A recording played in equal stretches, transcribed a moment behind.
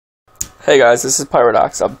Hey guys, this is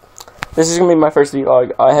Pyrodox. This is gonna be my first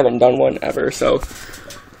vlog. I haven't done one ever, so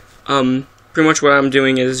pretty much what I'm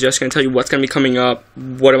doing is just gonna tell you what's gonna be coming up.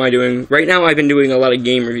 What am I doing right now? I've been doing a lot of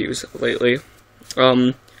game reviews lately.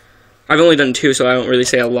 I've only done 2, so I don't really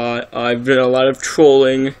say a lot. I've done a lot of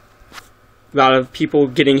trolling, a lot of people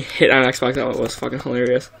getting hit on Xbox. That was fucking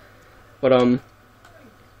hilarious. But a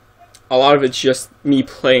lot of it's just me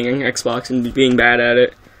playing Xbox and being bad at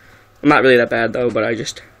it. I'm not really that bad though, but I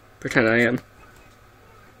just pretend I am.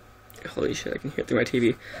 Holy shit, I can hear it through my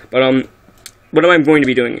TV. But what am I going to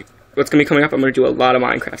be doing? What's going to be coming up? I'm going to do a lot of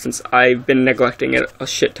Minecraft since I've been neglecting it a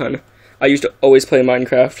shit ton. I used to always play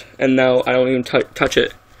Minecraft, and now I don't even touch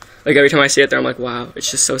it. Like, every time I see it there, I'm like, wow,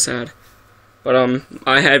 it's just so sad. But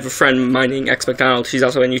I have a friend, MiningxMcDonald. He's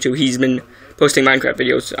also on YouTube. He's been posting Minecraft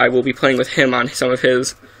videos. I will be playing with him on some of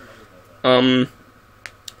his.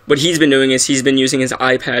 What he's been doing is he's been using his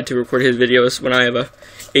iPad to record his videos when I have a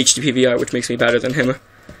HD PVR, which makes me better than him.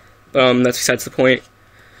 That's besides the point.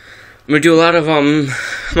 I'm gonna do a lot of I'm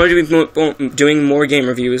gonna be doing more game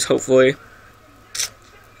reviews. Hopefully,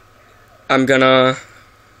 I'm gonna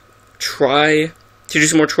try to do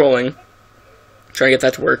some more trolling. Try to get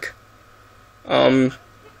that to work. And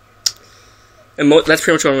that's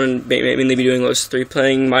pretty much what I'm gonna mainly be doing. Those 3: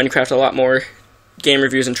 playing Minecraft a lot more, game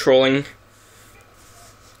reviews, and trolling.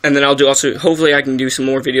 And then I'll do also, hopefully I can do some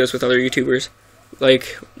more videos with other YouTubers.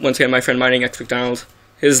 Like, once again, my friend MiningxMcDonald.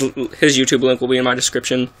 His YouTube link will be in my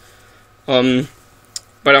description. But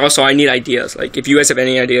also, I need ideas. Like, if you guys have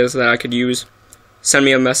any ideas that I could use, send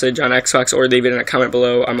me a message on Xbox or leave it in a comment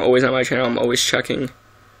below. I'm always on my channel. I'm always checking.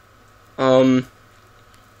 That's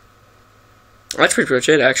pretty much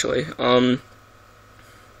it, actually.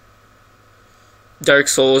 Dark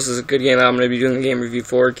Souls is a good game that I'm going to be doing a game review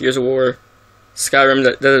for. Gears of War.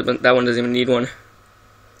 Skyrim, that one doesn't even need one.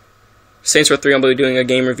 Saints Row 3, I'm going to be doing a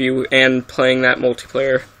game review and playing that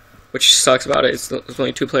multiplayer, which sucks about it. It's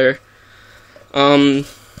only 2-player.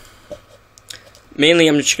 Mainly,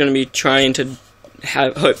 I'm just going to be trying to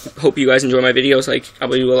hope you guys enjoy my videos. Like, I'll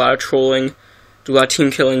do a lot of trolling, do a lot of team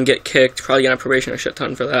killing, get kicked, probably get on probation a shit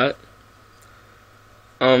ton for that.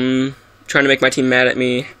 Trying to make my team mad at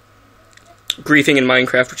me, griefing in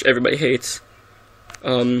Minecraft, which everybody hates.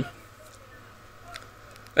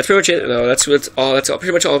 That's pretty much it, though. That's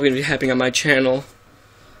pretty much all going to be happening on my channel.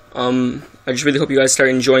 I just really hope you guys start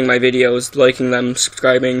enjoying my videos, liking them,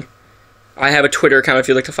 subscribing. I have a Twitter account if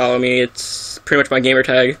you'd like to follow me. It's pretty much my gamer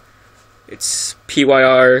tag. It's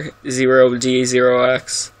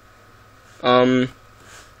PYR0D0X. But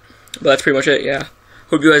that's pretty much it, yeah.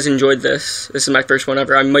 Hope you guys enjoyed this. This is my first one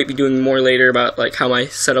ever. I might be doing more later about, like, how my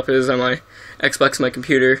setup is on my Xbox and my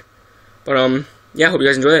computer. But, yeah, hope you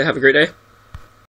guys enjoy it. Have a great day.